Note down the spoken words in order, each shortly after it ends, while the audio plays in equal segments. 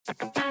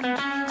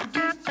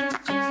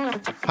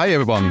Hi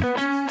everyone,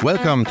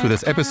 welcome to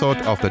this episode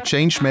of the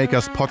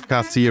Changemakers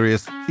podcast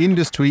series,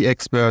 Industry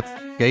Experts,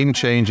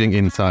 Game-Changing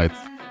Insights.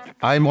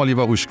 I'm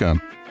Oliver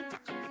Uschka.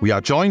 We are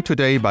joined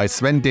today by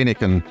Sven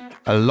Deniken,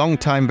 a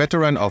long-time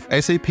veteran of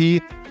SAP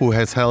who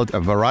has held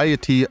a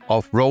variety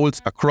of roles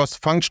across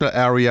functional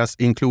areas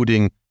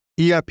including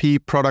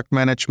ERP product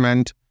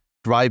management,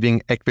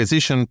 driving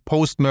acquisition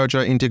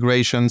post-merger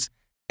integrations,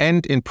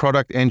 and in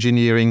product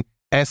engineering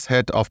as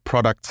head of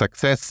product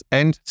success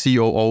and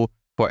COO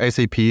for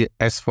SAP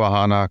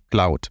S/4HANA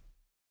Cloud.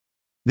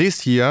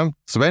 This year,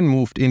 Sven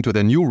moved into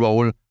the new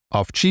role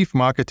of Chief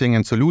Marketing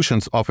and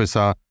Solutions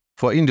Officer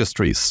for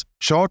Industries,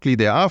 shortly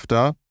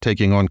thereafter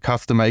taking on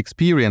customer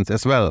experience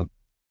as well.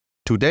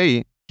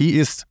 Today, he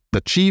is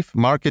the Chief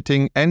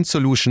Marketing and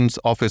Solutions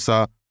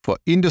Officer for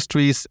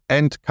Industries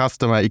and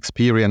Customer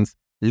Experience,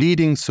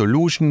 leading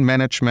solution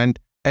management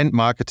and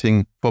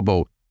marketing for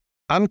both.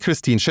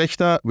 Ann-Kristin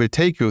Schächter will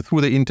take you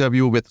through the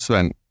interview with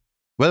Sven.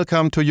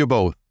 Welcome to you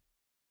both.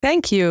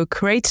 Thank you.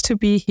 Great to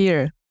be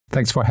here.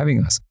 Thanks for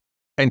having us.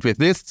 And with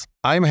this,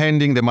 I'm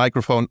handing the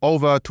microphone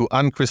over to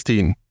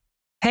Ann-Kristin.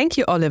 Thank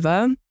you,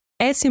 Oliver.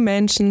 As you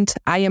mentioned,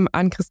 I am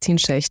Ann-Kristin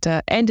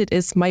Schächter, and it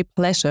is my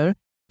pleasure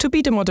to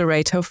be the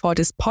moderator for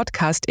this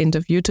podcast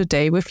interview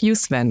today with you,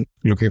 Sven.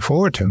 Looking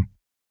forward to.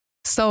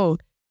 So,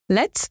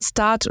 let's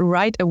start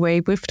right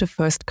away with the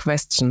first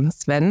question,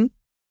 Sven.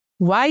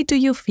 Why do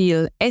you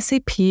feel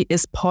SAP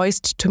is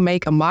poised to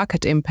make a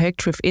market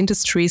impact with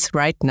Industries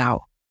right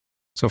now?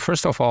 So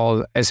first of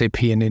all,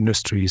 SAP and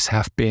Industries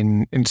have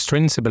been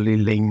intrinsically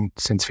linked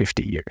since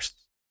 50 years.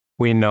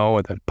 We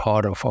know that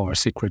part of our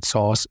secret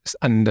sauce is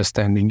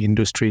understanding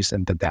industries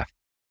and the depth.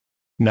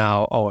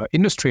 Now, our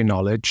industry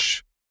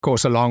knowledge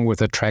goes along with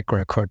the track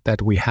record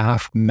that we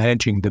have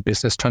managing the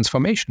business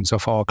transformations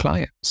of our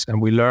clients,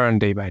 and we learn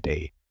day by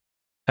day.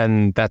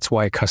 And that's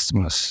why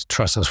customers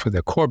trust us with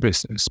their core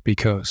business,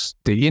 because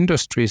the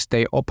industries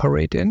they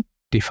operate in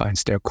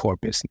defines their core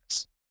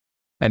business.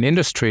 And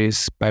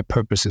industries by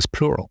purpose is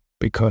plural,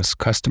 because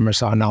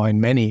customers are now in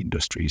many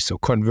industries. So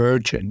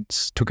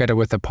convergence together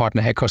with the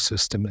partner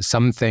ecosystem is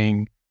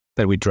something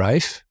that we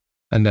drive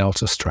and then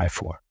also strive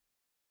for.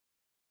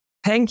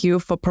 Thank you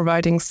for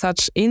providing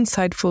such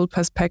insightful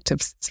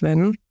perspectives,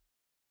 Sven.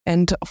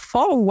 And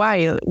for a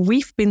while,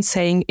 we've been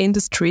saying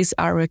industries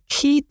are a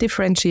key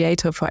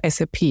differentiator for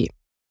SAP.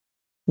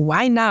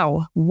 Why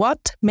now?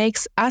 What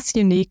makes us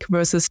unique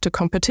versus the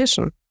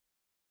competition?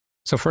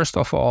 So first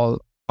of all,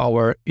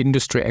 our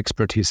industry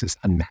expertise is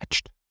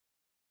unmatched.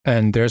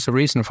 And there's a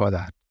reason for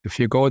that. If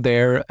you go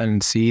there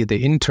and see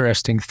the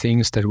interesting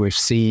things that we're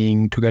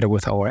seeing together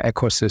with our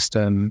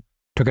ecosystem,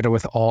 together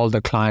with all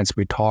the clients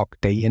we talk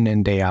day in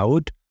and day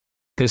out,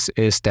 this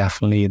is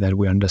definitely that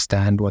we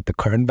understand what the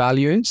current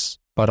value is,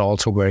 but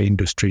also where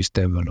industries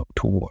develop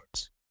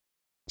towards.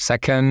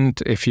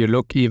 Second, if you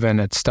look even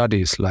at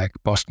studies like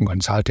Boston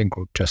Consulting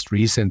Group just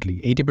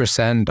recently,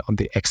 80% on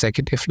the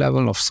executive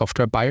level of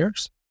software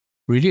buyers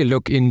really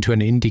look into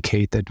and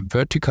indicate that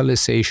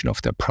verticalization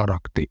of their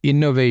product, the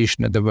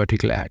innovation at the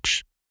vertical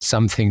edge,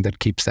 something that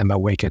keeps them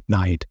awake at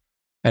night.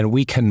 And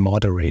we can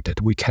moderate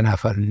it. We can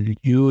have a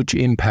huge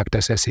impact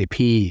as SAP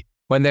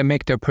when they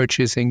make their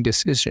purchasing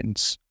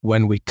decisions,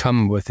 when we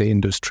come with the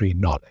industry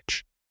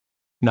knowledge.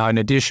 Now, in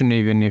addition,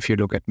 even if you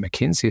look at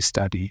McKinsey's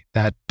study,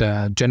 that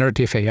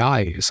generative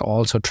AI is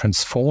also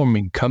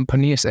transforming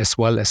companies as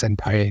well as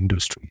entire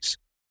industries.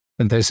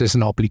 And this is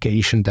an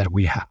obligation that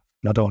we have,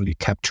 not only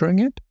capturing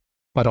it,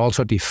 but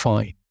also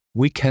define.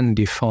 We can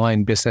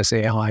define business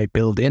AI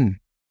built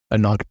in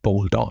and not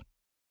bolt on.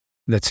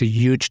 That's a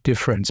huge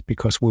difference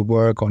because we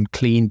work on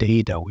clean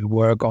data. We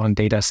work on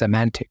data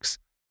semantics.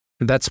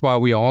 And that's why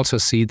we also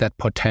see that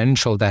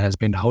potential that has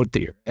been out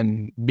there.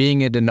 And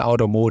being it in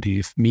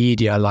automotive,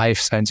 media, life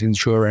science,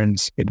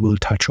 insurance, it will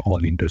touch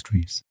all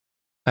industries.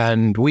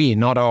 And we,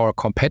 not our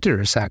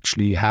competitors,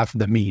 actually have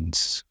the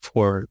means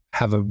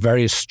have a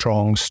very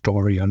strong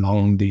story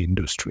along the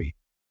industry.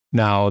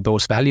 Now,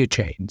 those value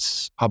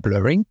chains are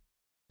blurring,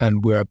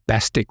 and we're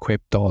best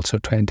equipped also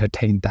to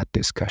entertain that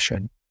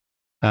discussion.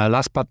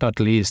 Last but not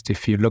least,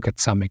 if you look at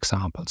some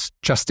examples,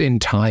 just in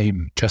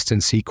time, just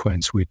in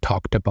sequence, we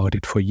talked about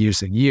it for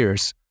years and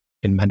years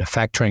in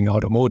manufacturing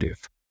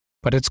automotive,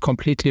 but it's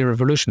completely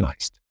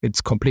revolutionized. It's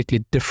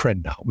completely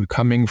different now. We're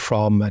coming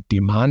from a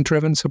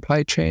demand-driven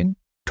supply chain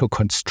to a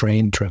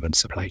constraint-driven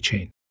supply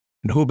chain.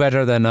 And who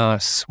better than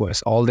us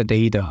with all the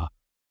data,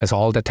 as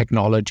all the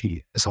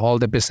technology, as all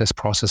the business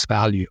process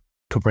value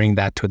to bring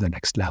that to the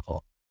next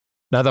level.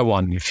 Another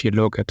one, if you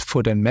look at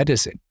food and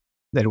medicine,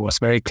 that it was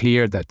very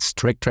clear that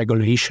strict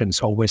regulations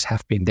always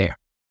have been there.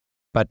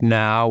 But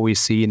now we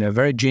see in a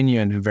very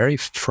genuine, very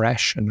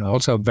fresh, and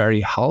also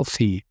very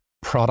healthy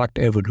product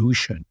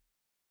evolution.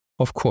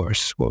 Of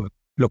course, we'll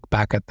look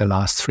back at the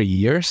last 3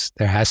 years,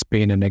 there has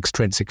been an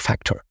extrinsic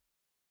factor.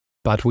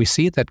 But we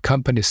see that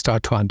companies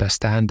start to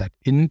understand that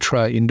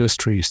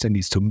intra-industries, there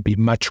needs to be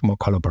much more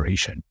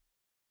collaboration.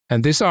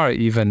 And these are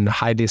even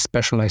highly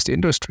specialized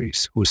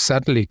industries who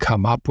suddenly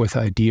come up with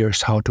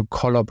ideas how to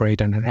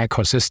collaborate in an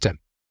ecosystem.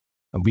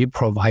 And we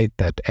provide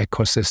that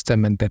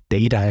ecosystem and that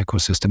data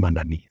ecosystem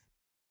underneath.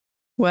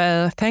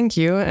 Well, thank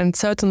you. And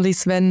certainly,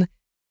 Sven,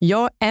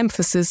 your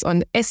emphasis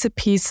on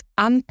SAP's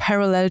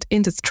unparalleled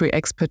industry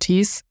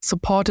expertise,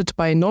 supported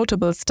by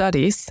notable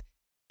studies,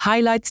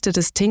 highlights the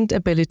distinct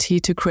ability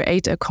to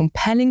create a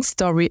compelling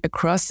story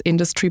across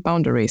industry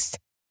boundaries,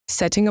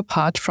 setting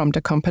apart from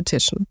the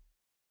competition.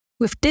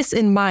 With this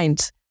in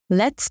mind,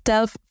 let's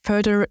delve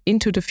further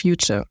into the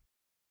future.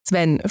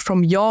 Sven,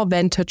 from your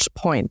vantage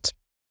point,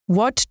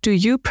 what do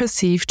you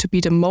perceive to be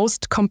the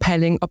most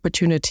compelling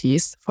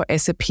opportunities for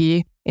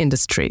SAP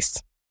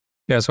industries?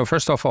 Yeah, so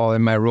first of all,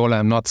 in my role,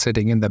 I'm not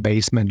sitting in the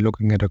basement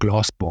looking at a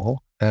glass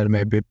ball. That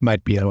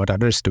might be what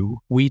others do.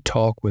 We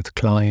talk with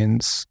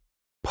clients,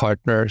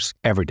 partners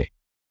every day.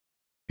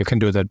 You can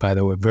do that, by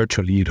the way,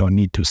 virtually. You don't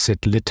need to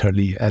sit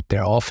literally at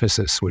their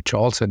offices, which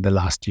also in the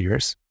last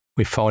years,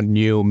 we found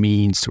new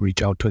means to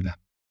reach out to them.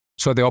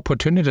 So the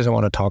opportunities I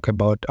want to talk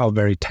about are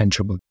very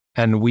tangible.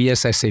 And we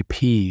as SAP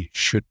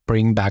should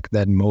bring back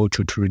that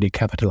mojo to really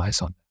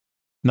capitalize on.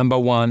 Number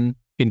one,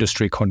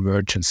 industry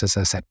convergence, as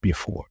I said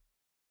before.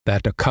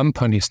 That a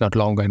company is not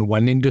longer in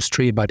one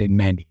industry, but in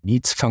many.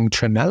 Needs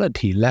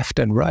functionality left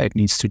and right,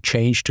 needs to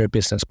change their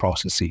business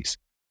processes.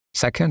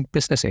 Second,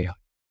 business AI.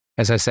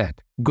 As I said,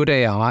 good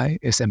AI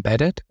is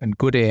embedded and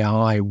good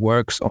AI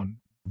works on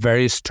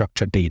very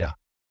structured data.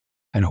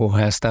 And who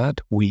has that?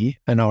 We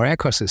and our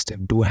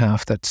ecosystem do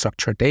have that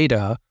structured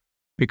data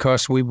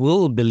because we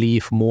will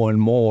believe more and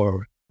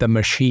more the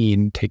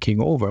machine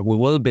taking over. We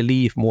will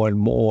believe more and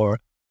more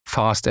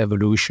fast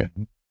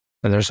evolution.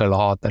 And there's a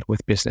lot that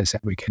with business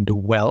that we can do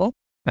well.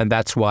 And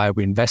that's why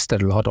we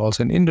invested a lot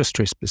also in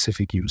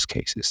industry-specific use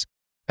cases.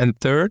 And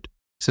third,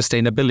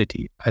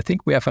 sustainability. I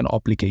think we have an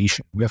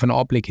obligation. We have an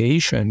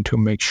obligation to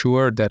make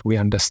sure that we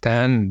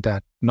understand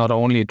that not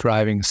only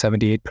driving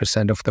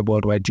 78% of the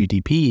worldwide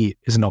GDP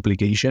is an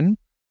obligation,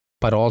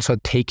 but also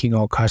taking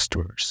our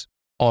customers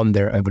on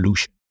their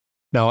evolution.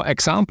 Now,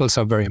 examples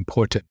are very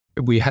important.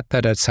 We had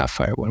that at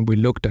Sapphire when we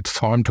looked at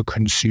farm to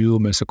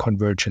consume as a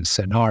convergence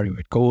scenario.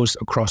 It goes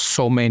across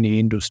so many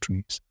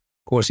industries,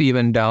 goes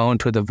even down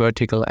to the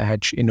vertical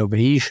edge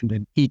innovation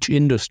in each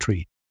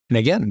industry. And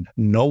again,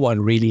 no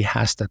one really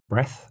has that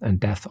breadth and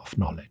depth of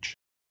knowledge.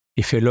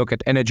 If you look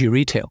at energy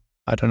retail,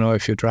 I don't know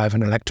if you drive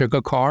an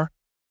electrical car,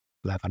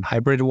 I'll have a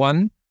hybrid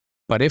one,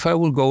 but if I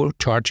will go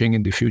charging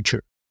in the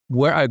future,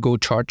 where I go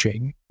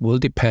charging will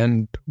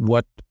depend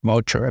what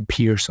voucher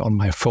appears on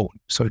my phone.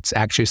 So it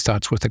actually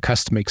starts with the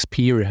customer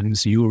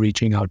experience, you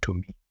reaching out to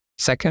me.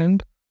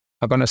 Second,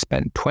 I'm going to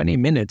spend 20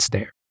 minutes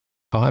there.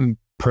 I'm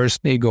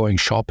personally going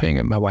shopping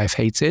and my wife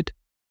hates it.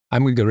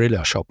 I'm a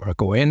guerrilla shopper.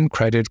 Go in,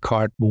 credit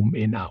card, boom,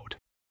 in, out.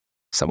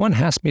 Someone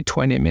has me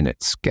 20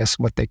 minutes. Guess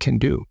what they can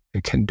do?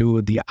 They can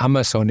do the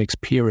Amazon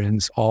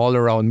experience all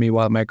around me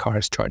while my car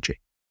is charging.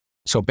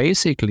 So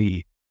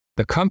basically,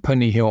 the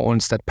company who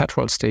owns that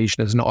petrol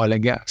station is an oil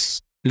and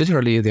gas.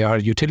 Literally, they are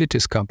a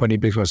utilities company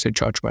because they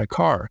charge my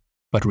car.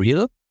 But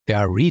they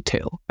are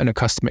retail and a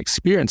customer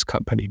experience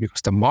company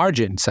because the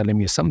margin selling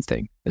me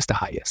something is the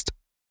highest.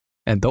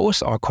 And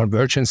those are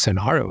convergence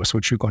scenarios,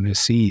 which you're going to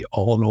see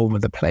all over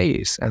the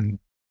place. And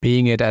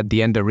being it at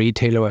the end a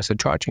retailer as a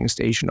charging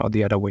station or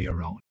the other way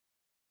around.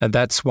 And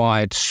that's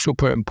why it's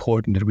super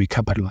important that we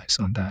capitalize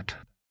on that.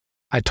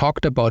 I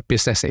talked about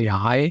business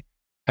AI,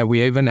 and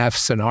we even have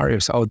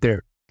scenarios out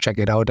there. Check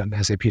it out on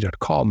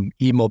sap.com,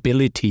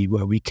 e-mobility,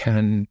 where we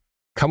can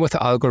come with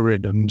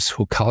algorithms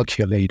who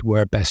calculate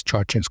where best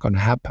charging is going to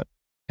happen.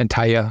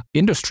 Entire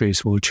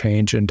industries will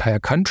change, entire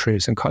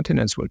countries and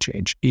continents will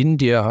change.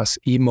 India's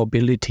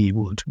e-mobility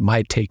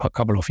might take a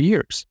couple of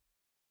years.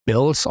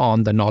 Builds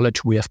on the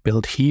knowledge we have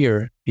built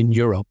here in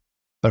Europe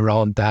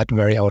around that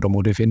very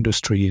automotive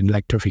industry and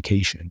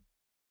electrification.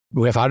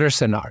 We have other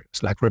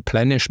scenarios like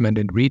replenishment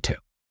in retail,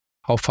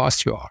 how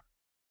fast you are.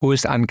 Who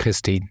is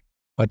Anne-Christine?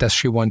 What does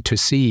she want to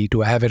see?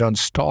 Do I have it on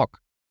stock?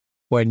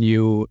 When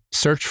you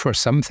search for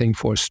something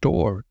for a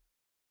store,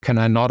 can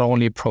I not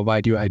only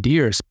provide you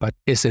ideas, but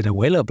is it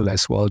available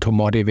as well to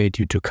motivate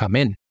you to come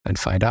in and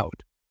find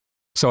out?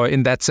 So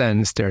in that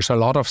sense, there's a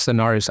lot of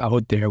scenarios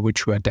out there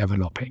which we're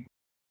developing.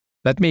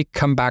 Let me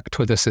come back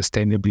to the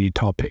sustainability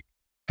topic.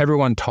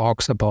 Everyone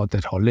talks about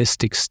that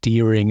holistic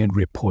steering and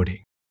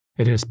reporting.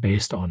 It is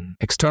based on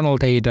external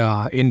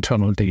data,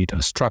 internal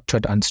data,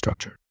 structured,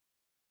 unstructured.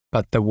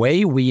 But the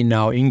way we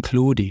now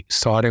including,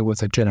 starting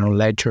with a general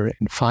ledger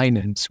in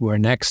finance, where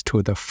next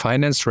to the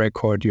finance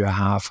record, you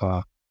have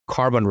a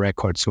carbon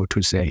record, so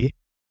to say,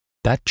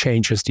 that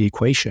changes the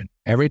equation.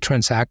 Every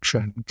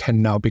transaction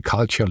can now be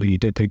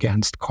calculated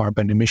against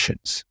carbon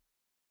emissions.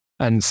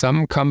 And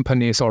some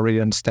companies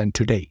already understand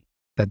today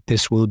that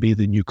this will be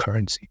the new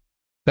currency.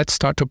 Let's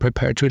start to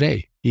prepare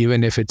today,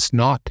 even if it's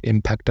not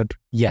impacted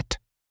yet.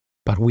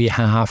 But we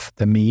have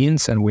the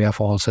means and we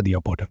have also the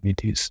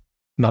opportunities.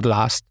 Not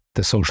last,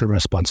 the social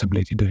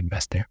responsibility to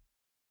invest there.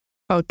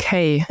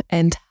 Okay,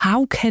 and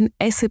how can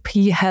SAP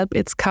help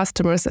its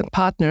customers and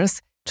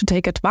partners to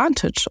take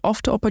advantage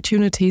of the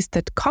opportunities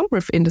that come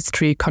with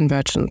industry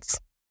convergence?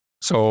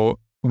 So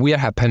we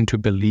happen to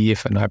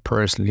believe, and I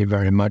personally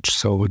very much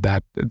so,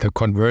 that the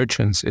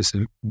convergence is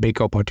a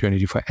big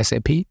opportunity for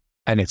SAP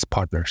and its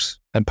partners.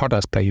 And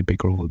partners play a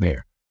big role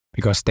there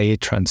because they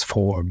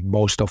transform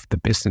most of the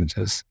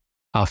businesses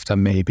after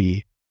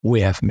maybe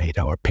we have made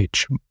our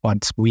pitch,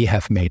 once we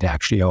have made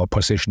actually our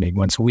positioning,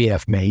 once we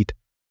have made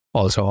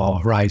also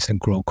our rise and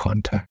grow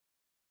contact.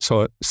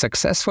 So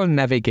successful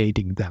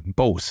navigating them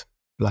both,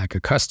 like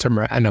a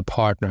customer and a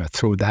partner,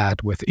 through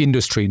that with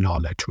industry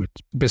knowledge, with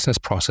business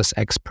process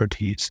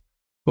expertise,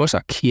 those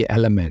are key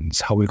elements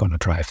how we're going to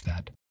drive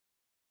that.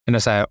 And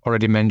as I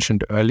already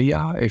mentioned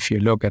earlier, if you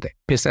look at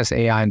business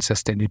AI and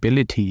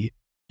sustainability,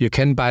 you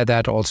can by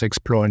that also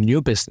explore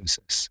new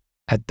businesses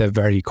at the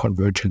very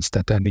convergence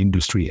that an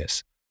industry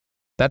is.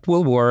 That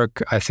will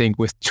work, I think,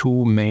 with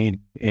two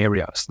main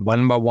areas.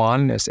 Number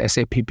one is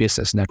SAP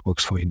Business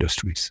Networks for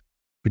Industries.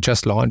 We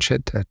just launched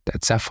it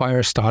at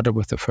Sapphire, started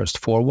with the first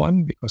 4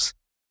 because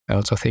I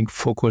also think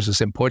focus is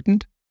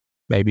important.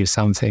 Maybe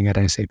something at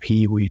SAP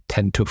we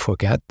tend to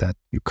forget that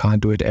you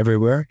can't do it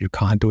everywhere, you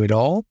can't do it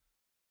all.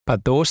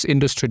 But those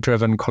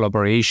industry-driven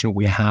collaboration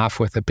we have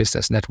with the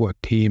business network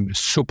team is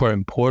super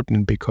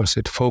important because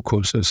it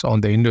focuses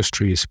on the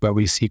industries where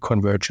we see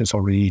convergence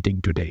already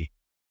leading today,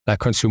 like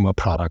consumer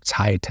products,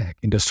 high-tech,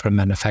 industrial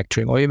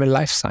manufacturing, or even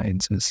life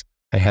sciences.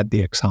 I had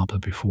the example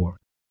before.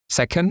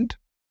 Second,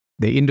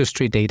 the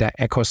industry data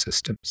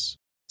ecosystems.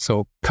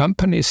 So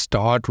companies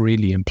start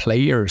really in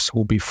players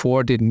who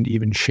before didn't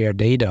even share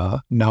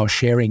data, now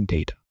sharing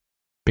data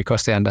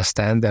because they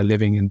understand they're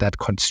living in that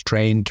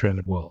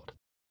constraint-driven world.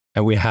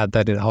 And we had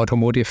that in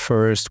automotive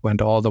first,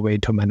 went all the way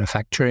to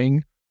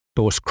manufacturing,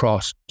 those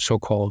cross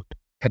so-called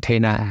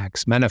Catena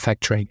Acts,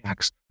 manufacturing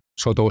acts.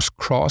 So those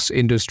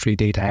cross-industry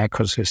data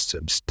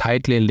ecosystems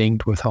tightly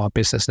linked with our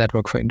business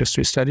network for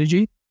industry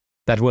strategy,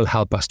 that will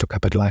help us to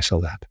capitalize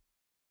on that.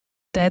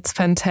 That's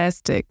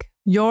fantastic.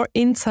 Your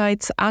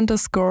insights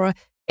underscore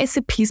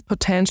SAP's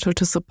potential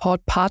to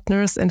support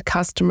partners and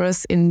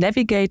customers in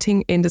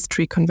navigating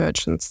industry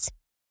convergence.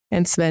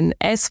 And Sven,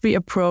 as we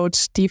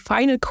approach the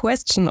final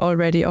question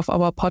already of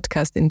our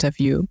podcast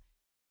interview,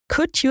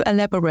 could you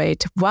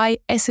elaborate why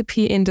SAP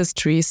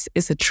Industries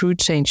is a true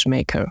change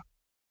maker?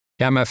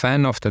 Yeah, I'm a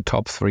fan of the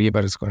top 3,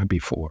 but it's going to be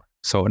 4.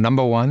 So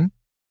number 1,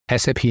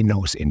 SAP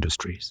knows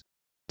industries.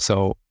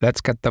 So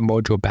let's get the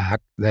mojo back.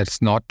 That's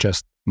not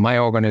just my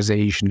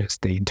organization, it's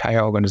the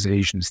entire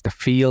organization, it's the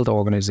field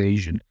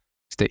organization,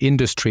 it's the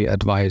industry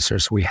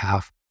advisors we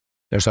have.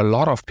 There's a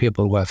lot of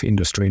people who have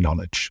industry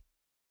knowledge.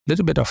 A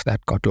little bit of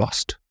that got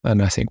lost,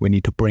 and I think we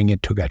need to bring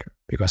it together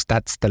because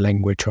that's the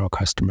language our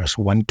customers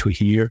want to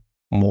hear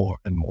more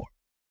and more.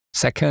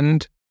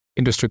 Second,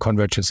 industry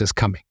convergence is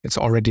coming. It's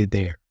already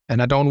there.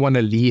 And I don't want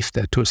to leave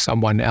that to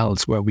someone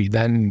else where we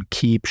then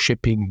keep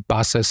shipping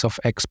buses of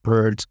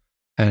experts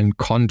and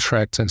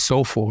contracts and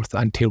so forth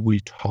until we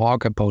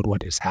talk about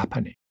what is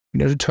happening. We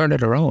need to turn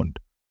it around.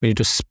 We need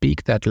to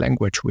speak that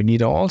language. We need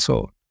to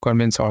also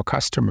convince our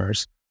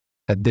customers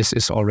that this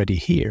is already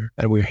here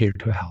and we're here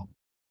to help.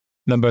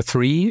 Number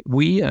 3,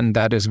 we, and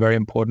that is very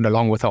important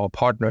along with our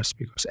partners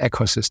because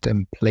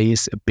ecosystem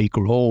plays a big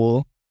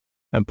role.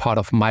 And part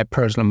of my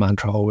personal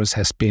mantra always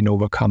has been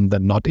overcome the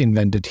not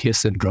invented here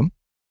syndrome.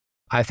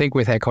 I think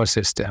with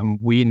ecosystem,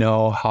 we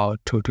know how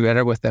to,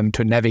 together with them,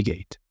 to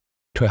navigate,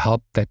 to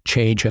help that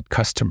change at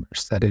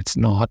customers, that it's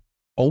not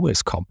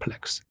always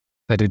complex,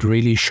 that it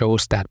really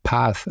shows that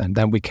path, and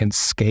then we can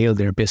scale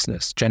their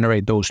business,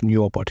 generate those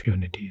new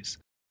opportunities.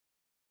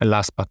 And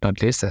last but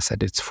not least, I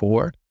said it's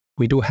 4.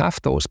 We do have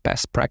those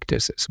best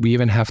practices. We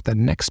even have the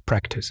next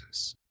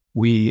practices.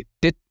 We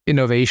did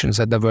innovations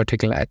at the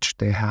vertical edge.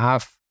 They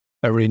have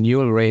a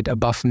renewal rate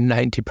above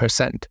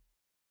 90%.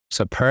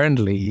 So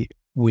apparently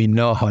we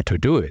know how to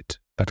do it,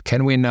 but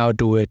can we now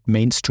do it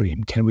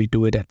mainstream? Can we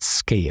do it at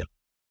scale?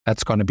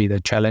 That's going to be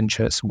the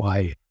challenges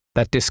why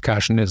that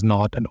discussion is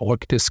not an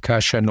org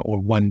discussion or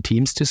one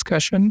team's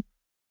discussion.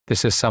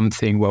 This is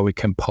something where we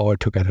can power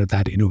together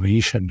that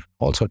innovation,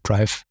 also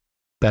drive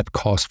that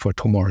cost for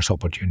tomorrow's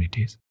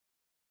opportunities.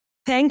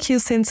 Thank you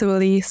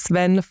sincerely,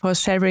 Sven, for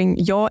sharing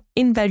your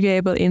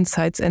invaluable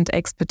insights and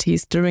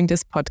expertise during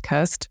this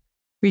podcast.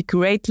 We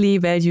greatly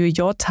value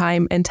your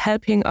time and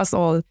helping us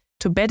all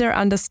to better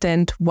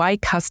understand why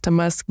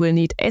customers will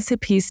need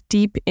SAP's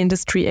deep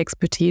industry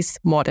expertise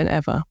more than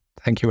ever.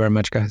 Thank you very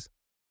much, guys.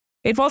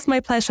 It was my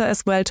pleasure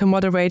as well to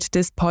moderate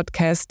this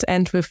podcast.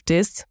 And with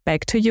this,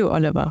 back to you,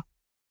 Oliver.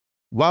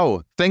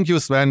 Wow. Thank you,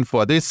 Sven,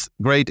 for this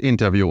great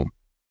interview.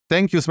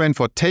 Thank you, Sven,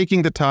 for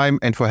taking the time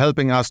and for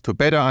helping us to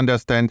better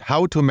understand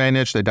how to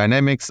manage the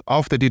dynamics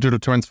of the digital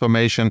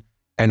transformation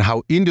and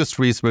how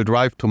industries will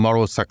drive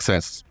tomorrow's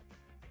success.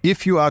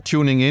 If you are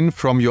tuning in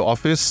from your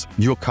office,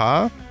 your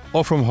car,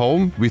 or from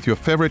home with your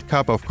favorite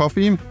cup of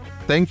coffee,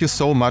 thank you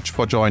so much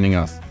for joining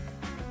us.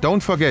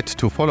 Don't forget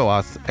to follow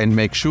us and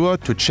make sure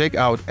to check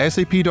out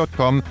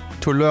sap.com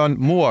to learn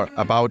more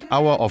about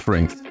our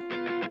offerings.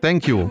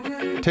 Thank you.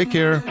 Take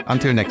care.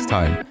 Until next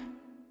time.